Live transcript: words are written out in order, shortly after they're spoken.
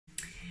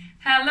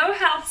Hello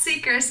health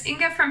seekers,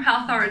 Inga from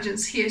Health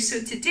Origins here.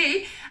 So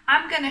today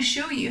I'm going to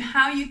show you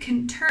how you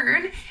can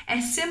turn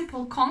a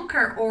simple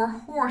conker or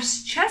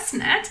horse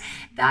chestnut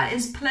that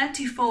is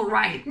plentiful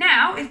right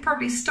now. It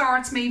probably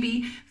starts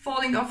maybe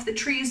falling off the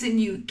trees in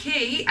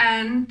UK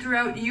and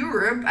throughout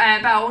Europe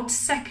about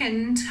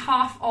second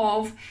half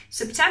of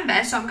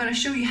September. So I'm going to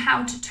show you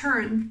how to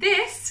turn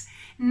this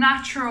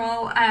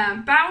natural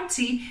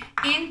bounty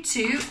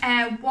into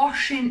a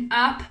washing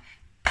up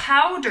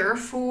powder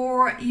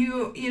for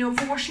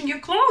for washing your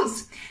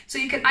clothes. So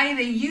you can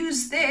either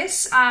use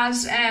this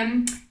as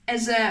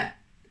a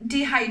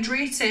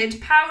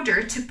dehydrated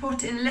powder to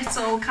put in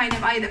little kind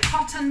of either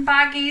cotton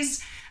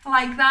baggies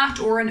like that,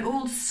 or an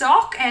old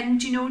sock,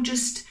 and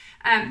just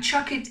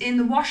chuck it in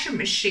the washing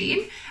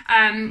machine,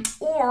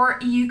 or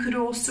you could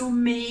also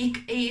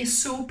make a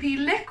soapy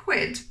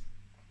liquid,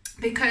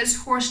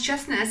 because horse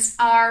chestnuts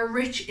are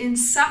rich in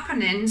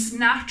saponins,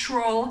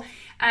 natural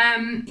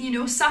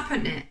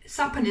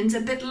saponins,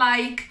 a bit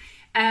like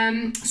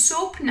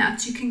soap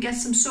nuts. You can get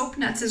some soap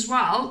nuts as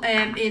well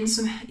in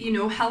some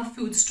health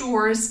food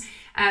stores.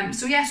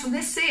 So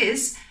this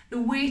is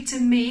the way to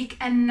make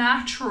a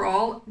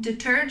natural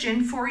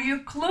detergent for your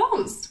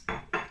clothes.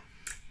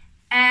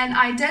 And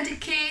I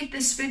dedicate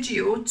this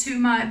video to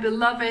my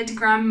beloved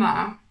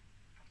grandma.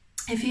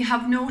 If you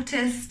have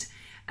noticed,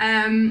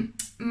 my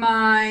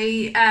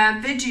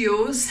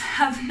videos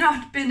have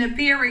not been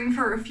appearing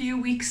for a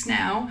few weeks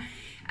now.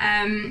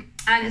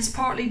 And it's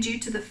partly due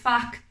to the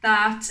fact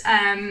that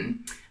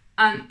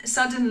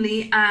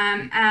suddenly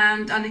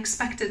and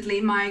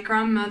unexpectedly my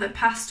grandmother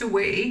passed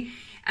away.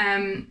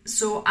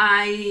 So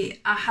I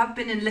have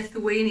been in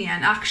Lithuania,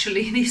 and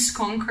actually these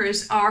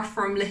conkers are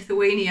from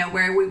Lithuania,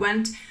 where we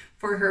went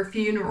for her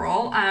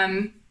funeral.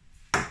 And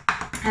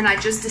I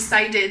just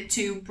decided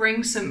to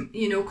bring some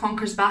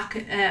conkers back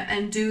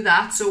and do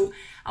that. So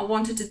I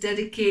wanted to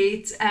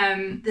dedicate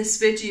this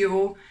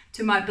video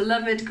to my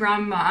beloved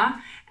grandma,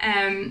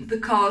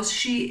 because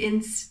she,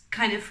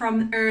 kind of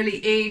from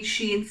early age,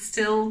 she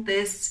instilled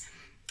this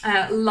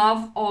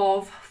love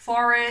of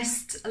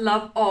forest,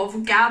 love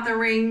of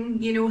gathering,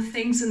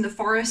 things in the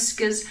forest,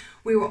 because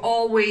we were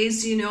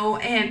always,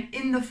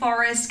 in the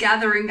forest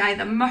gathering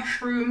either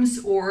mushrooms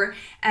or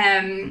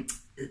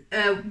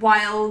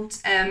wild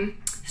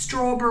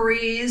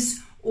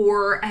strawberries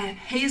or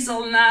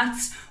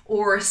hazelnuts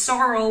or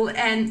sorrel,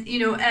 and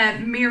a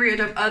myriad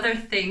of other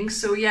things.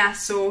 So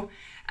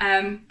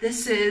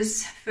this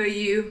is for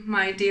you,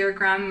 my dear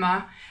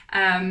grandma.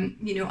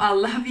 I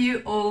love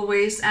you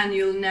always, and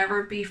you'll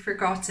never be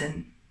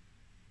forgotten.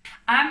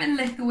 I'm in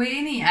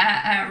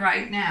Lithuania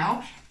right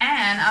now,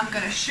 and I'm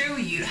going to show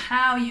you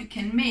how you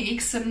can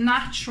make some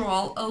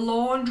natural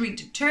laundry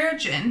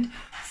detergent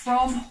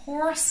from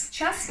horse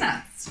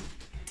chestnuts.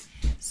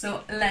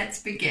 So let's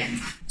begin.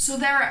 So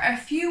there are a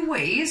few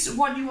ways.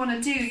 What you want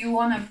to do, you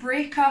want to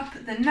break up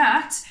the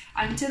nut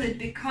until it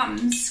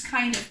becomes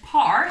kind of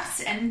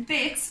parts and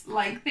bits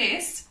like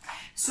this.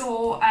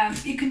 So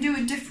you can do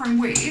it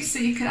different ways. So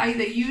you can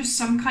either use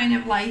some kind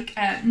of like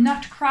a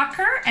nut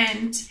cracker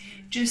and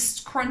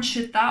just crunch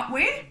it that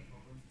way.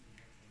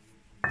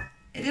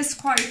 It is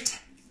quite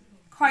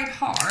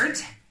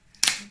hard.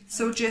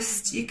 So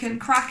you can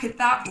crack it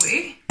that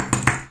way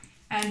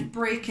and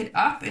break it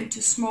up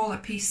into smaller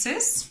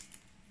pieces.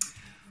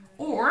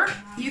 Or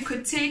you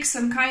could take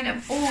some kind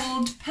of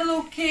old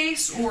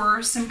pillowcase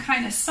or some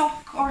kind of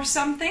sock or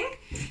something,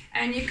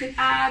 and you could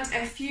add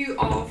a few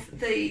of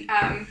the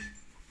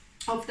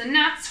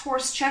nuts,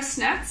 horse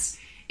chestnuts,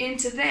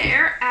 into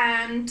there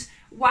and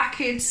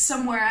whack it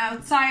somewhere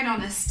outside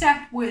on a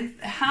step with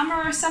a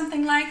hammer or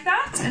something like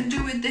that, and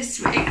do it this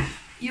way.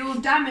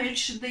 You'll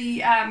damage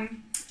the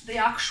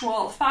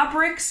actual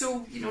fabric,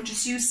 so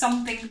just use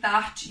something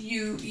that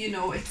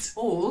it's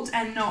old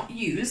and not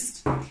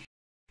used.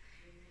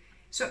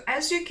 So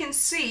as you can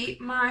see,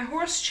 my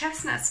horse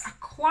chestnuts are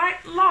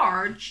quite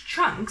large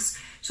chunks.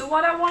 So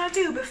what I want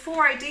to do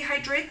before I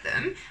dehydrate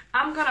them,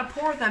 I'm gonna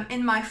pour them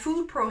in my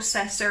food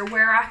processor,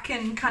 where I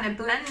can kind of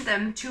blend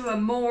them to a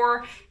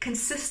more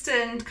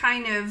consistent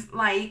kind of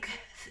like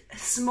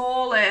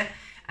smaller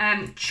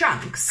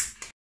chunks.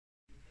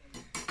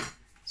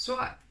 So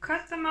I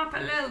cut them up a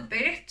little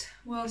bit.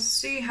 We'll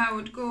see how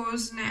it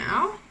goes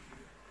now.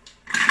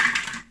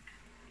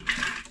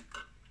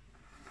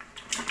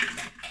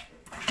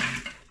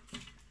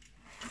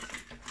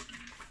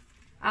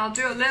 I'll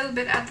do a little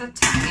bit at a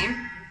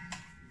time.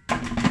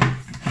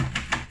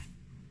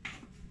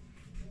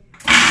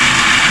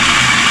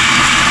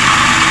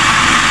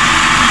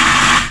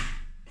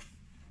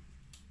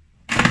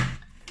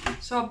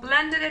 So I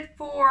blended it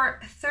for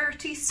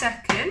 30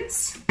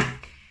 seconds,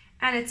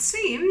 and it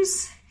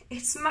seems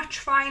it's much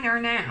finer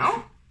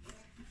now.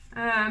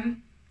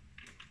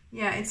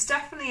 Yeah, it's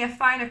definitely a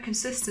finer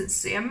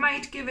consistency. I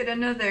might give it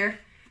another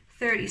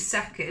 30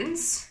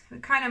 seconds. I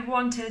kind of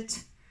want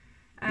it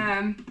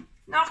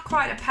not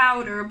quite a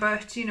powder,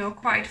 but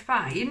quite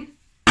fine.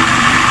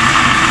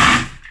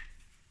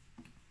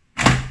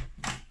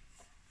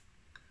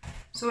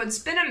 So it's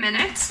been a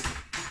minute,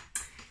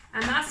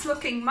 And that's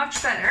looking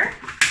much better.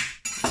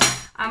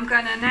 I'm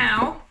gonna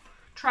now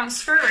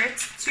transfer it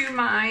to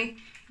my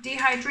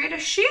dehydrator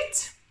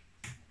sheet.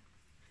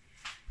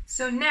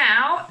 So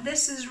now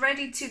this is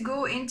ready to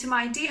go into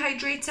my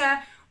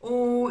dehydrator,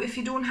 or if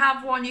you don't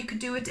have one, you could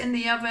do it in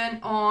the oven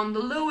on the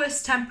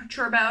lowest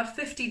temperature, about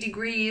 50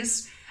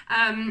 degrees,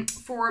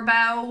 for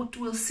about,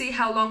 we'll see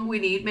how long we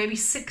need, maybe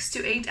 6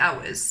 to 8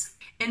 hours.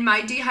 In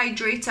my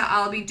dehydrator,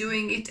 I'll be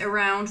doing it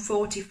around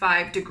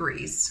 45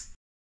 degrees.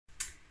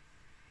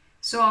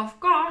 So I've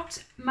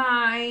got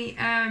my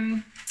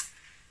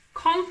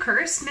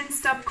conkers,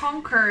 minced up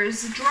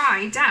conkers,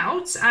 dried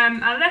out.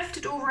 I left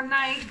it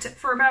overnight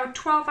for about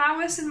 12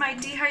 hours in my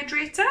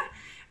dehydrator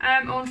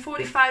on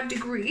 45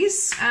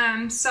 degrees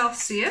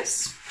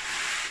Celsius.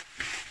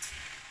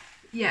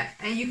 Yeah,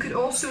 and you could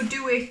also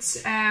do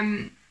it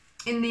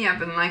in the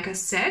oven, like I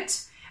said.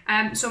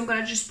 So I'm going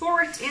to just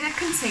pour it in a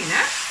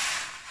container.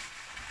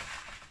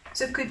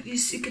 So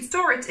you could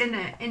store it in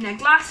a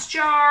glass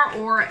jar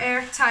or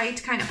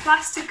airtight kind of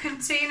plastic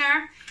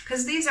container,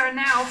 because these are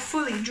now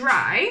fully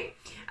dry.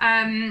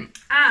 And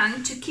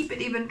to keep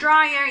it even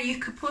drier, you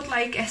could put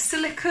like a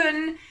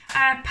silicone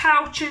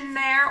pouch in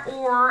there,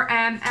 or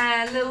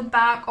a little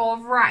bag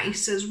of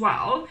rice as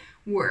well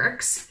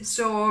works.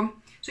 So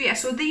yeah,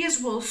 so these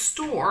will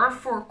store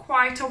for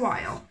quite a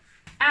while.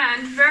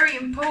 And very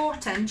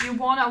important, you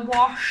want to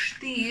wash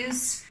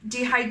these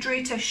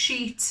dehydrator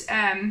sheet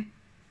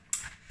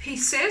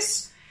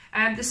pieces.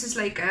 This is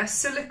like a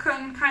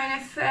silicone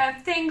kind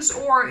of things,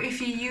 or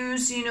if you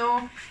use, you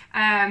know,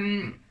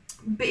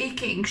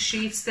 baking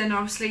sheets, then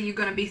obviously you're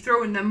going to be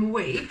throwing them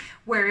away.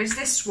 Whereas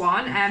this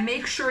one,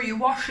 make sure you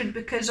wash it,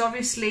 because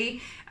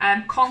obviously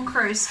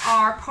conkers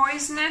are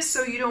poisonous,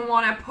 so you don't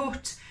want to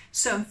put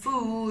some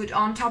food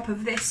on top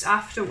of this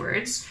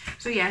afterwards.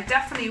 So yeah,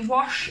 definitely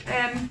wash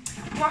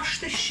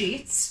the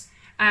sheets,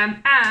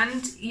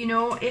 and you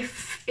know,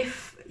 if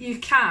you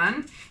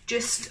can,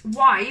 just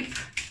wipe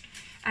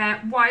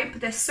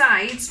the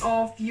sides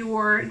of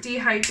your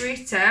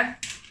dehydrator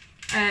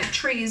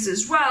trays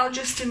as well,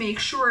 just to make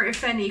sure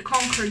if any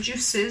conker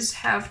juices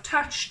have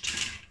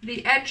touched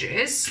the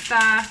edges,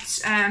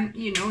 that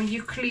you know,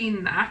 you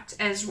clean that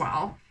as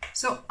well.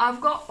 So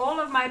I've got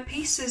all of my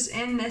pieces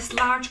in this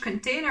large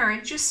container.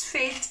 It just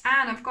fits,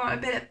 and I've got a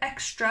bit of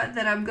extra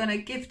that I'm gonna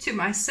give to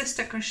my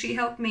sister, because she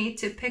helped me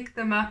to pick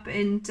them up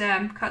and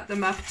cut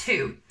them up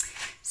too.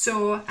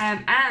 So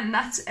and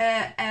that's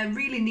a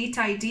really neat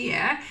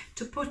idea,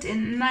 to put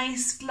in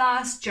nice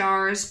glass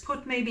jars,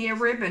 put maybe a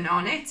ribbon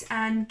on it,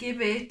 and give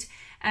it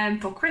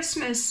for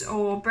Christmas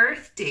or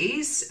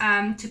birthdays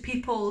to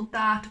people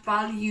that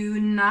value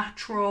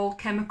natural,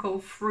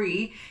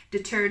 chemical-free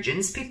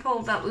detergents.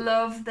 People that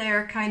love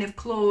their kind of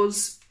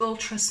clothes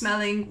ultra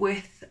smelling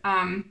with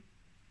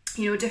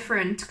you know,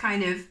 different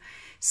kind of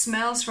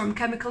smells from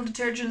chemical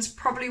detergents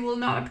probably will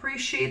not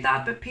appreciate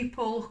that, but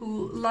people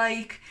who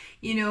like,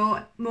 you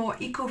know, more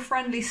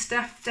eco-friendly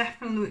stuff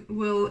definitely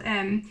will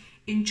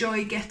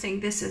enjoy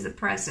getting this as a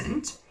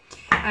present.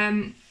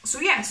 So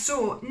yeah,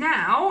 so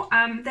now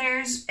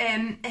there's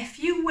a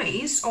few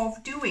ways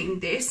of doing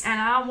this, and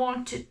I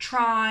want to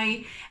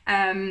try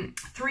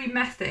 3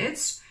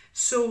 methods.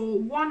 So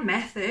one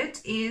method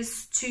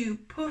is to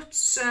put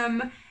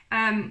some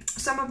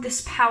of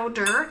this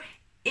powder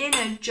in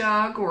a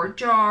jug or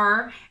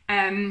jar,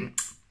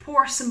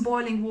 pour some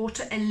boiling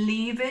water and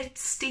leave it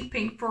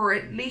steeping for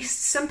at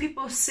least, some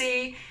people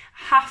say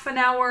half an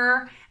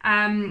hour,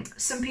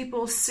 some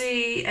people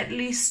say at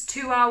least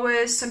 2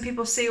 hours, some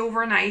people say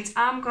overnight.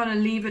 I'm gonna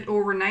leave it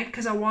overnight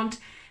because I want,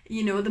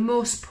 you know, the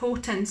most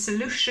potent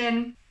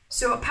solution.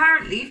 So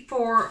apparently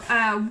for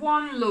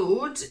 1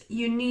 load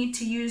you need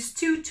to use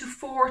 2 to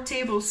 4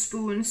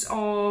 tablespoons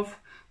of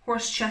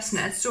horse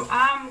chestnuts. So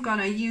I'm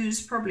gonna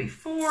use probably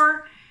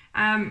 4.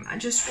 I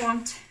just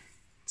want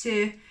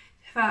to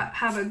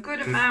have a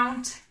good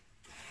amount,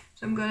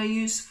 so I'm going to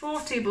use 4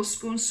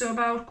 tablespoons, so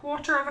about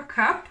 1/4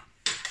 cup.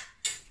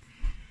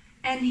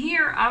 And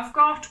here I've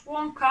got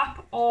 1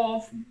 cup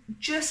of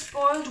just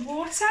boiled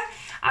water.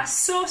 I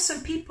saw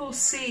some people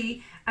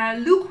say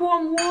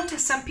lukewarm water,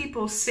 some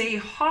people say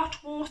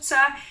hot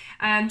water,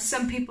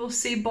 some people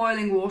say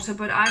boiling water,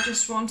 but I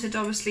just wanted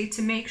obviously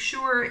to make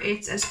sure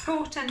it's as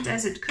potent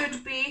as it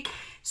could be.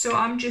 So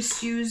I'm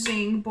just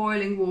using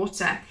boiling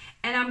water,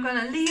 and I'm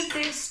gonna leave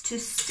this to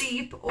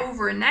steep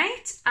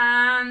overnight,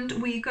 and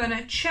we're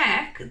gonna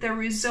check the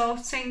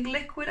resulting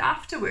liquid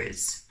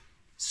afterwards.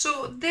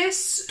 So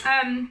this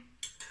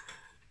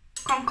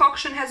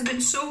concoction has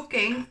been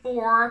soaking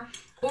for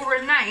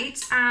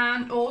overnight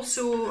and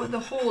also the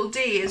whole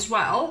day as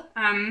well.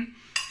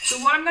 So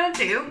what I'm gonna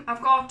do,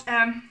 I've got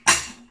a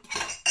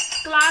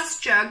glass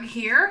jug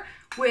here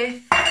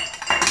with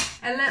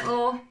a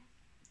little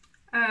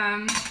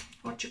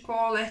what you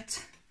call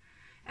it,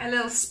 a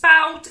little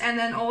spout, and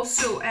then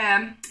also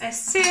a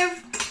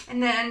sieve,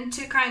 and then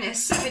to kind of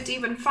sieve it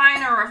even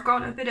finer, I've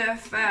got a bit of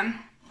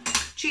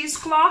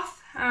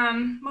cheesecloth,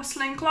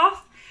 muslin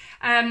cloth,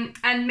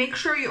 and make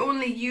sure you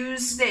only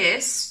use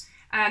this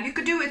You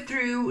could do it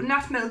through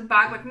nut milk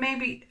bag, but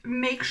maybe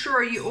make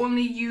sure you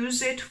only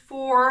use it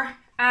for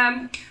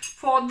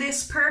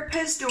this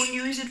purpose. Don't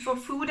use it for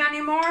food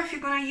anymore if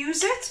you're going to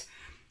use it,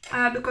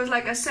 because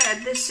like I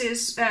said, this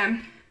is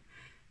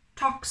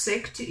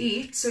toxic to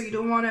eat, so you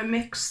don't want to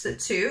mix the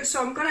two.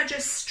 So I'm going to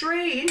just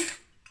strain.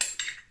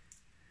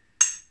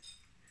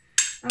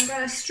 I'm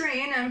going to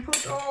strain and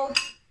put all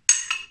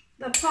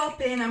the pulp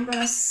in. I'm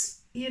going to,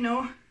 you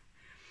know,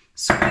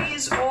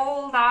 squeeze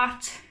all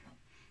that,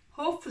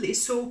 hopefully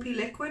soapy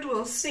liquid,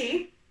 we'll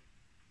see.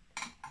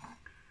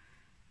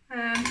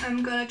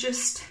 I'm going to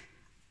just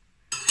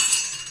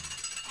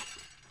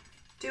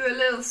do a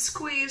little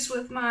squeeze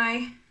with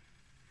my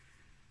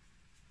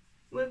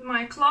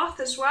cloth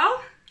as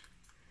well.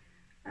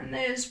 And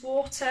there's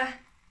water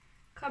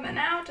coming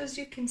out, as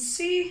you can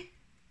see.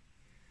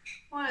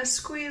 I want to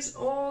squeeze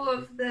all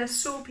of the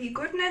soapy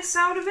goodness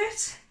out of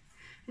it.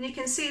 And you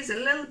can see it's a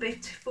little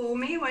bit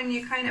foamy when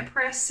you kind of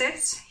press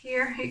it.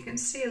 Here you can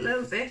see a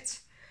little bit.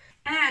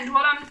 And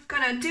what I'm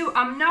going to do,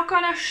 I'm not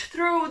going to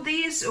throw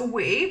these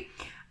away.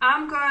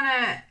 I'm going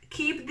to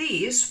keep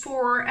these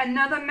for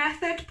another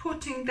method,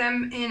 putting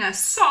them in a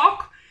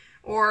sock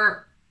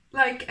or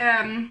like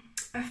a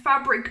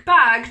fabric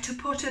bag to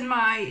put in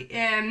my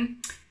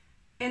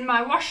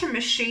washing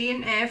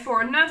machine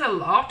for another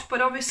lot.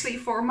 But obviously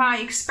for my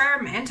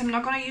experiment, I'm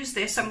not going to use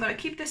this. I'm going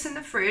to keep this in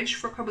the fridge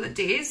for a couple of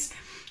days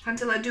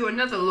until I do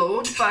another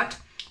load. But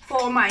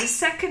for my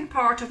second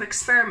part of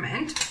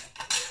experiment,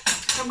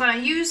 I'm going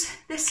to use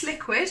this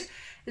liquid.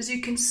 As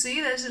you can see,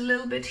 there's a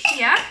little bit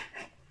here,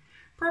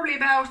 probably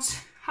about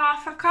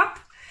half a cup.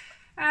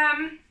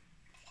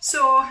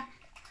 So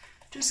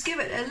just give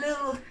it a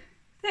little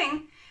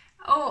thing.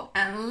 Oh,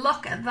 and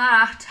look at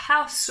that,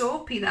 how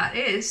soapy that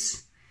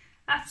is.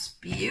 That's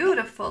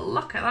beautiful,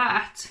 look at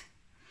that.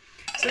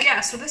 So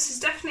yeah, so this is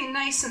definitely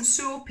nice and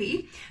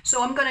soapy.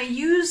 So I'm going to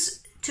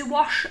use to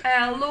wash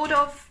a load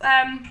of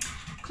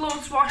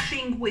clothes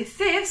washing with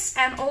this,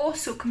 and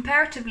also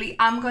comparatively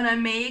I'm going to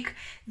make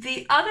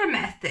the other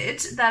method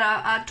that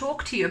I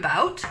talked to you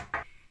about.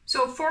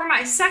 So for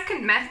my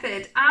second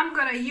method, I'm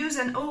going to use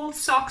an old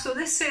sock. So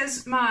this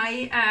is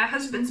my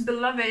husband's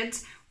beloved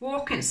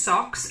walking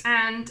socks,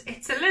 and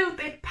it's a little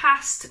bit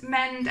past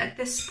mend at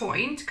this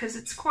point because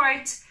it's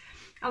quite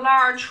a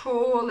large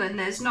hole and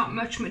there's not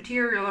much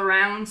material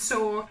around.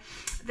 So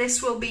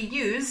this will be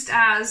used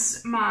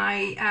as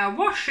my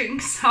washing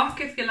sock,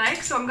 if you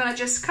like. So I'm going to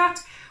just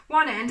cut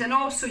one end, and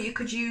also you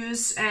could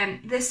use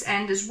this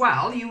end as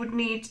well. You would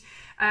need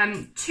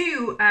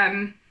two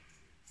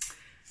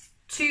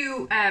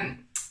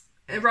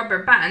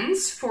rubber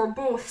bands for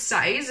both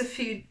sides if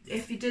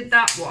you did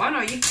that one,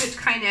 or you could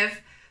kind of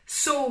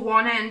sew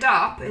one end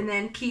up and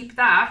then keep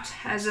that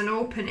as an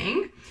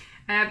opening.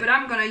 But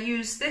I'm going to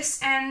use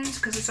this end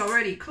because it's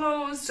already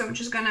closed, so I'm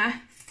just going to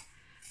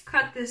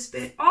cut this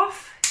bit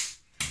off,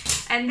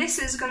 and this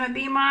is going to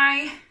be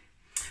my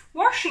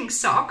washing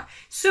sock.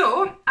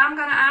 So I'm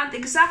going to add the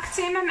exact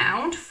same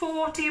amount,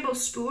 4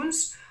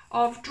 tablespoons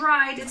of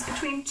dried. It's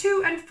between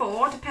 2 and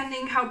 4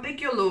 depending how big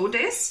your load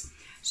is.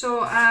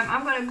 So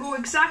I'm going to go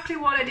exactly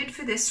what I did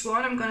for this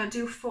one. I'm going to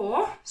do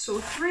 4, so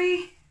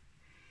 3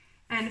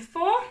 and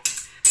 4.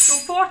 So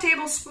 4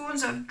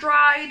 tablespoons of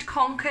dried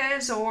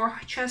conkers or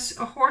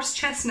horse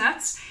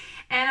chestnuts,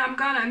 and I'm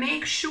going to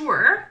make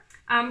sure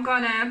I'm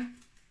going to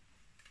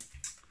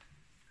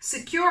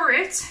secure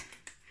it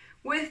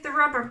with the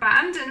rubber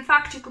band. In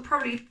fact, you could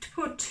probably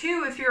put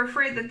 2 if you're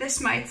afraid that this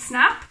might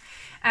snap,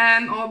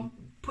 or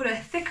put a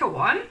thicker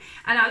one.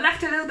 And I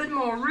left a little bit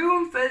more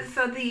room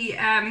for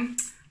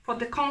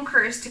the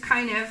conkers to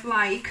kind of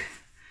like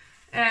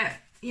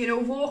you know,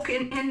 walk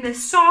in the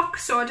sock,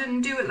 so I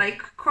didn't do it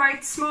like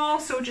quite small,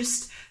 so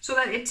just so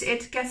that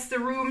it gets the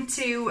room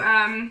to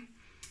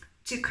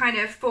kind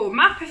of foam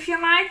up, if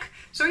you like.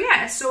 So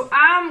yeah, so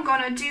I'm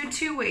gonna do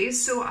 2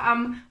 ways. So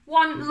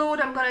one load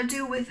I'm gonna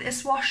do with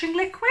this washing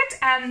liquid,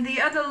 and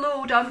the other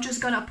load I'm just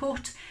gonna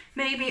put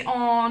maybe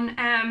on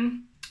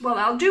well,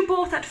 I'll do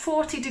both at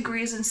 40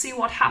 degrees and see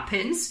what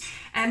happens,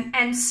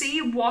 and see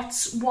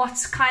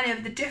what's kind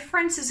of the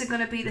difference. Is it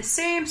going to be the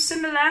same,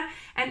 similar?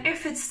 And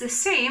if it's the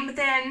same,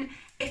 then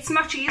it's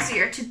much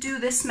easier to do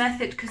this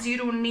method because you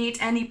don't need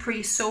any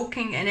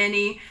pre-soaking and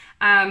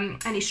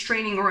any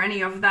straining or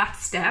any of that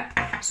step.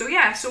 So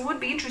yeah, so it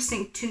would be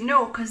interesting to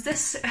know, because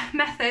this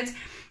method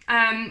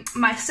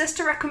my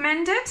sister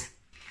recommended,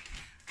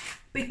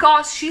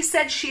 because she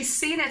said she's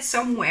seen it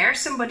somewhere,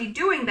 somebody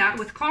doing that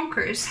with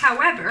conkers.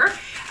 However,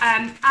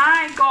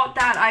 I got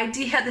that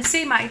idea, the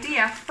same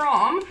idea,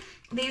 from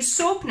these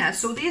soap nuts.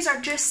 So these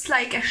are just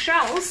like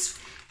shells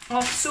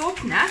of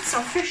soap nuts,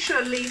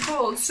 officially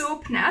called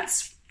soap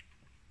nuts.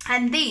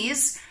 And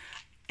these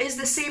is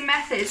the same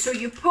method. So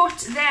you put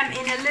them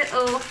in a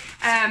little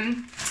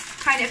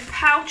kind of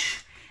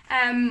pouch.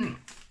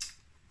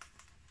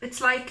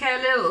 It's like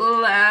a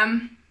little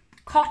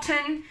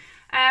cotton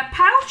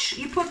pouch.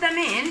 You put them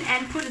in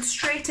and put it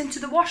straight into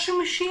the washing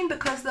machine,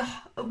 because the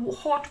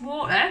hot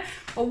water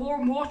or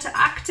warm water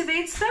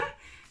activates them.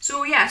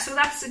 So yeah, so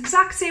that's the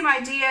exact same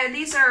idea.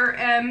 These are,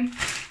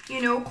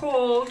 you know,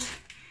 called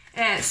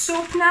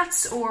soap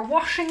nuts or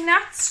washing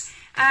nuts,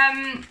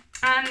 and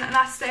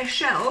that's their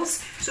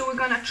shells. So we're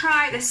gonna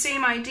try the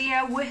same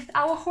idea with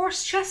our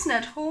horse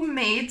chestnut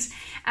homemade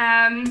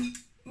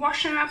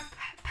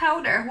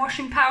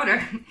washing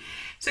powder.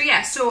 So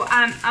yeah, so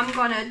I'm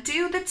gonna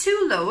do the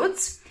 2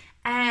 loads,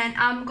 and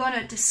I'm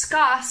gonna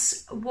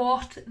discuss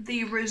what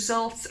the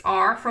results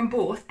are from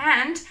both.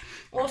 And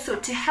also,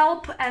 to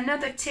help,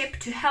 another tip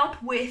to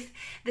help with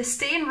the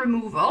stain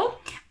removal,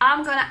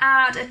 I'm gonna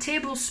add a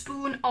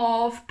tablespoon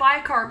of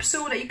bicarb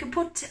soda. You can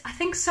put, I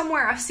think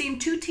somewhere I've seen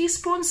 2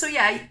 teaspoons, so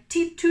yeah,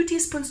 2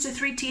 teaspoons to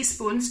 3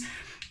 teaspoons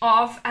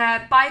of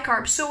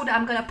bicarb soda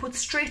I'm gonna put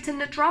straight in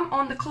the drum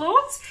on the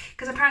clothes,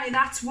 because apparently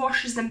that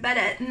washes them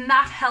better, and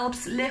that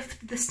helps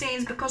lift the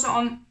stains, because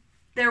on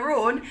their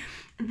own,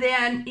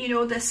 then, you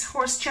know, this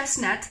horse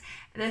chestnut,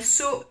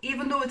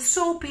 even though it's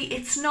soapy,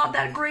 it's not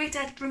that great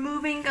at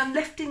removing and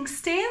lifting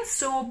stains,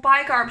 so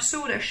bicarb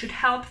soda should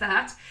help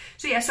that.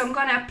 So yeah, so I'm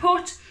gonna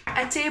put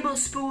a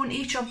tablespoon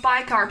each of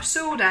bicarb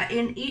soda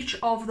in each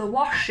of the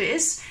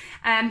washes,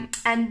 and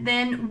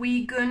then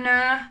we're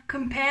gonna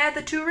compare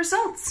the 2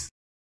 results.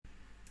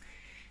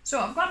 So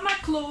I've got my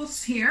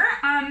clothes here,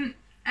 and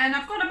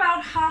I've got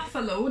about half a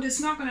load. It's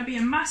not going to be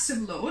a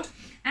massive load,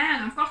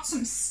 and I've got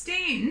some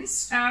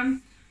stains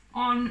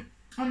on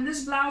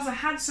this blouse. I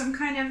had some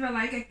kind of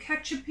like a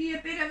ketchupy,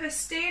 a bit of a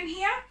stain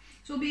here,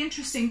 so it'll be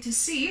interesting to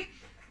see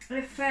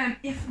if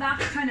that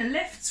kind of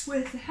lifts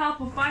with the help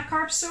of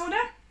bicarb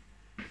soda.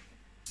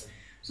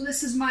 So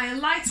this is my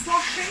light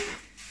washing,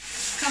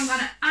 so I'm going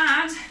to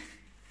add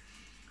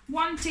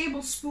 1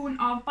 tablespoon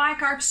of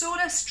bicarb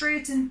soda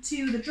straight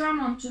into the drum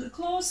onto the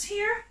clothes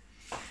here.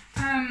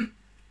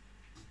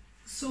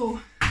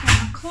 So I'm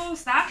gonna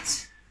close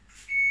that.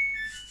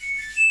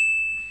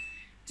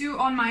 Do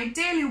on my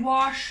daily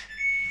wash.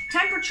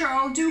 Temperature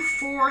I'll do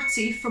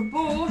 40 for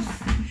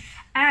both,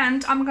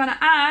 and I'm gonna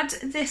add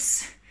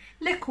this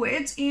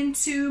liquid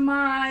into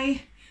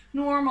my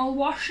normal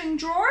washing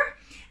drawer,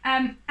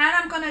 and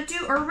I'm gonna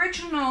do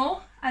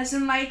original, as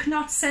in like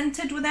not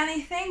scented with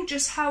anything,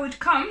 just how it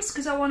comes,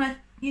 because I want to,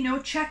 you know,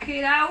 check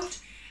it out.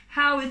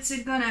 How is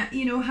it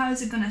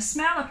gonna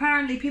smell?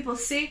 Apparently people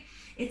say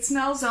it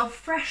smells of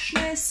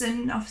freshness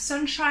and of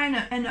sunshine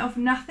and of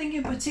nothing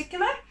in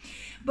particular.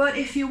 But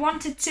if you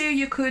wanted to,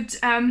 you could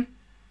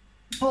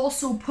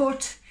also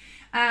put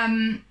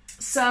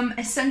some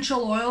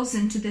essential oils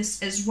into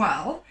this as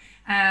well,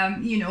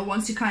 you know,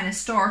 once you kind of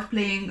start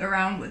playing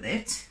around with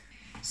it.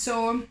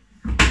 So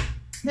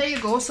there you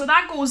go, so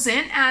that goes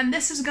in, and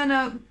this is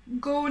gonna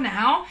go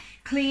now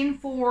clean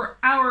for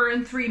 1 hour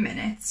and 3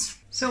 minutes.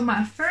 So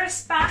my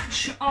first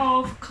batch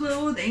of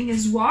clothing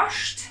is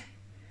washed,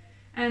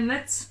 and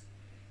let's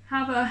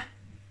have a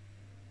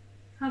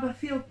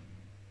feel.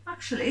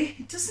 Actually,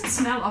 it doesn't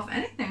smell of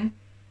anything.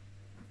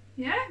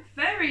 Yeah,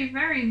 very,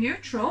 very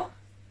neutral.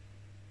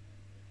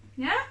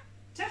 Yeah,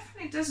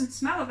 definitely doesn't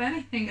smell of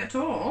anything at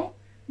all.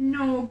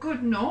 No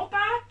good, no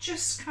bad,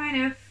 just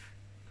kind of,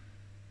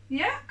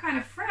 yeah, kind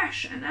of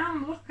fresh. And now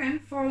I'm looking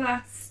for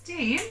that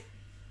stain.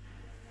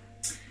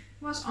 It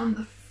was on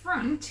the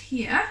front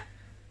here,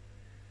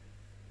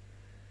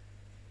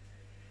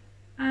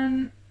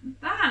 and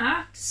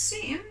that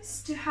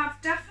seems to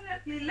have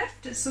definitely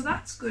lifted, so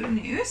that's good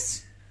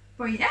news.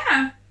 But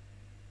yeah,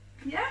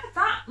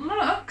 that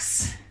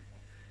looks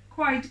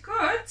quite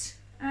good.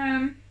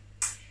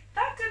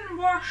 That didn't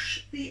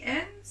wash the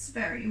ends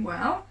very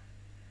well,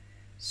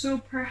 so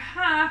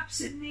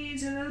perhaps it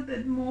needs a little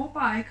bit more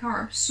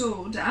bicarb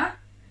soda.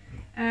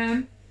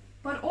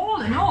 But all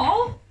in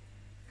all,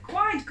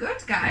 quite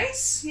good,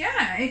 guys.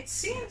 Yeah, it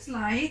seems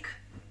like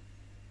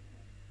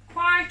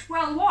quite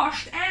well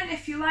washed, and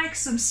if you like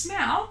some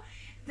smell,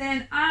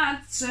 then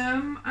add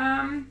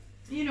some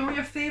you know,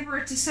 your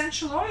favorite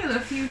essential oil, a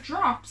few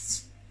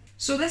drops.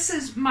 So this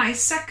is my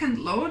second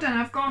load, and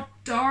I've got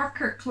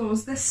darker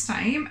clothes this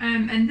time,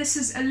 and this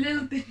is a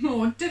little bit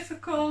more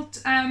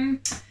difficult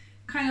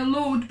kind of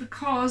load,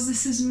 because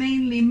this is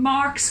mainly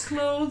Mark's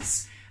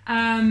clothes,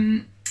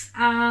 and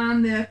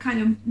they're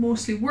kind of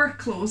mostly work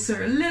clothes.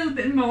 They're a little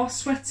bit more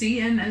sweaty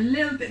and a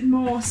little bit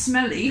more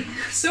smelly,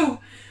 so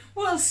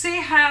we'll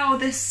see how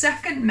this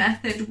second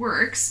method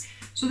works.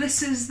 So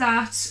this is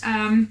that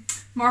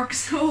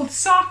Mark's old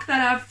sock that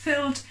I've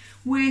filled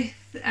with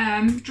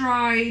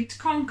dried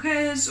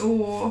conkers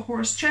or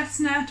horse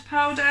chestnut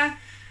powder,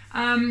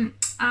 and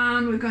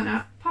we're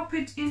gonna pop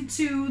it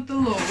into the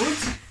load,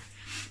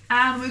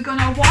 and we're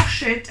gonna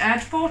wash it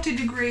at 40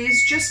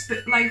 degrees, just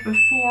like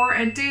before,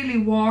 a daily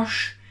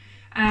wash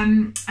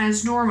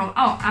as normal.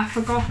 Oh, I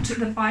forgot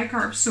the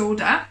bicarb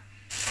soda.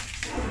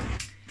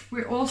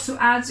 We're also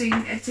adding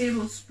a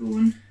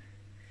tablespoon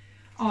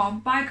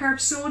of bicarb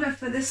soda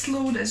for this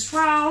load as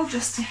well,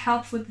 just to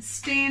help with the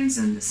stains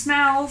and the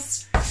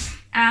smells.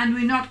 And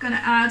we're not going to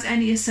add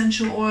any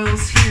essential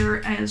oils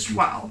here as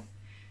well.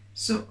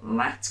 So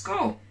let's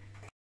go.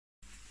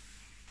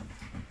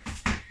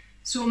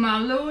 So my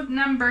load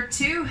number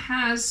 2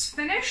 has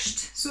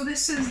finished. So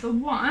this is the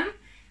one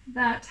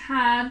that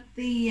had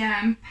the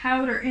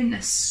powder in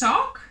the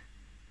sock.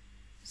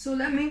 So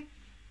let me,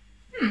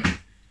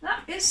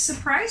 that is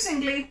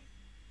surprisingly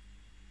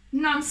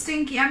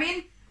non-stinky. I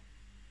mean,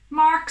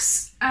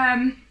 Mark's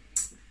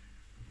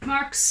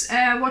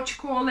what you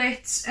call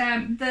it,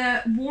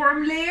 the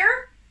warm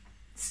layer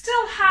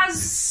still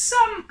has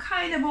some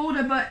kind of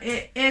odor, but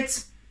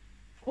it's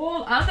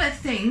all other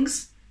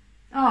things,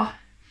 oh,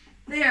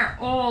 they're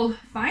all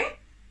fine.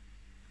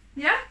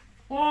 Yeah,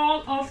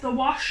 all of the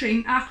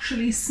washing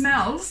actually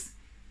smells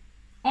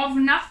of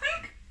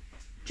nothing,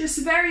 just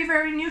very,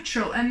 very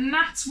neutral, and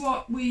that's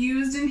what we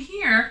used in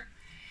here.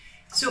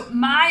 So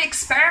my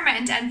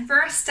experiment and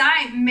first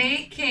time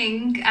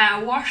making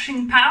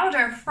washing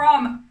powder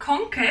from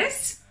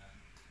conkers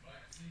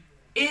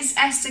is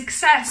a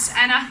success,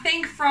 and I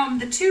think from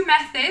the two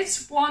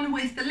methods, one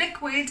with the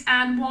liquid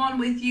and one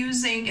with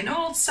using an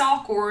old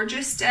sock or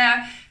just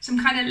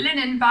some kind of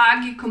linen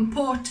bag you can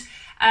put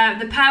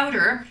the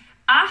powder,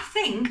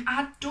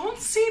 I don't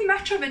see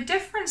much of a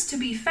difference, to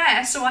be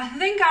fair. So I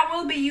think I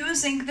will be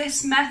using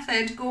this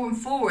method going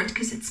forward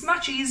because it's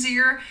much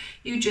easier.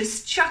 You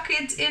just chuck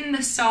it in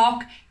the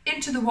sock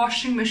into the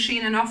washing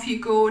machine and off you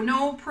go.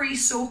 No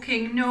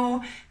pre-soaking,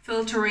 no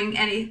filtering,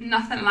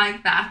 nothing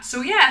like that. So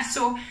yeah,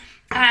 so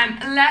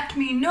let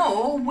me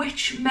know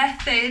which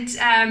method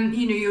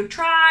you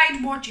tried,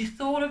 what you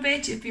thought of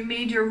it, if you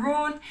made your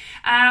own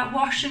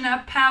washing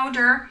up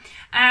powder.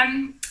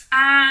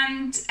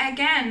 And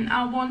again,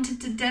 I wanted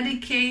to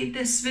dedicate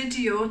this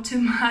video to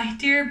my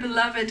dear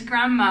beloved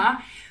grandma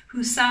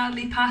who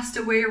sadly passed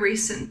away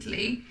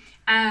recently.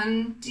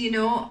 And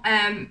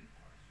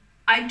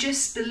I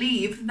just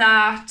believe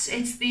that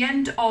it's the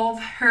end of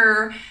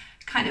her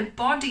kind of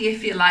body,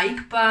 if you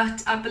like,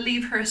 but I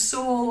believe her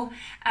soul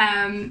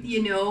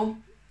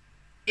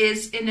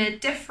is in a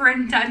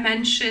different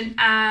dimension,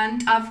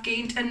 and I've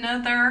gained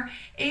another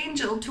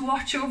angel to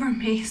watch over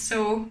me.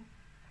 So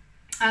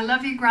I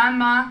love you,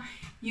 Grandma.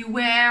 You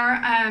were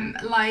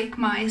like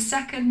my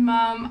second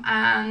mum,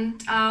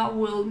 and I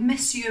will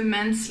miss you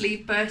immensely,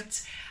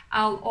 but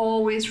I'll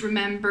always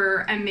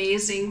remember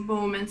amazing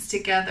moments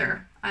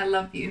together. I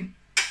love you.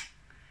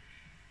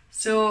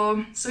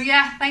 So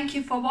yeah, thank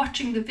you for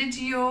watching the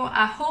video.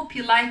 I hope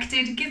you liked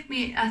it. Give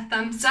me a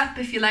thumbs up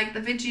if you liked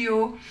the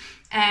video.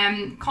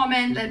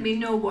 Comment, let me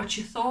know what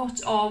you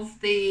thought of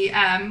the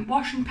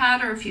washing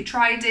powder, if you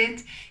tried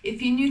it. If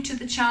you're new to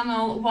the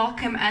channel,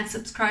 welcome and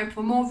subscribe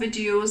for more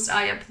videos.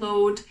 I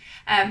upload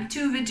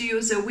 2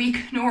 videos a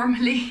week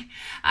normally.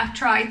 I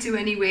try to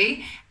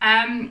anyway.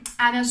 And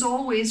as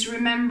always,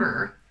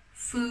 remember,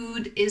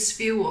 food is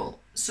fuel.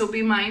 So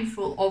be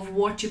mindful of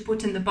what you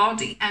put in the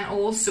body and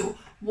also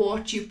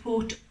what you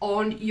put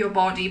on your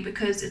body,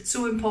 because it's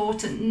so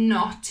important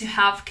not to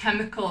have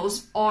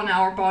chemicals on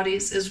our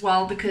bodies as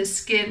well, because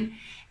skin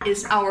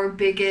is our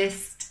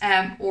biggest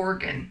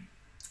organ.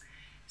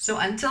 So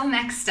until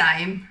next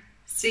time,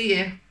 see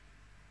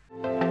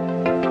you.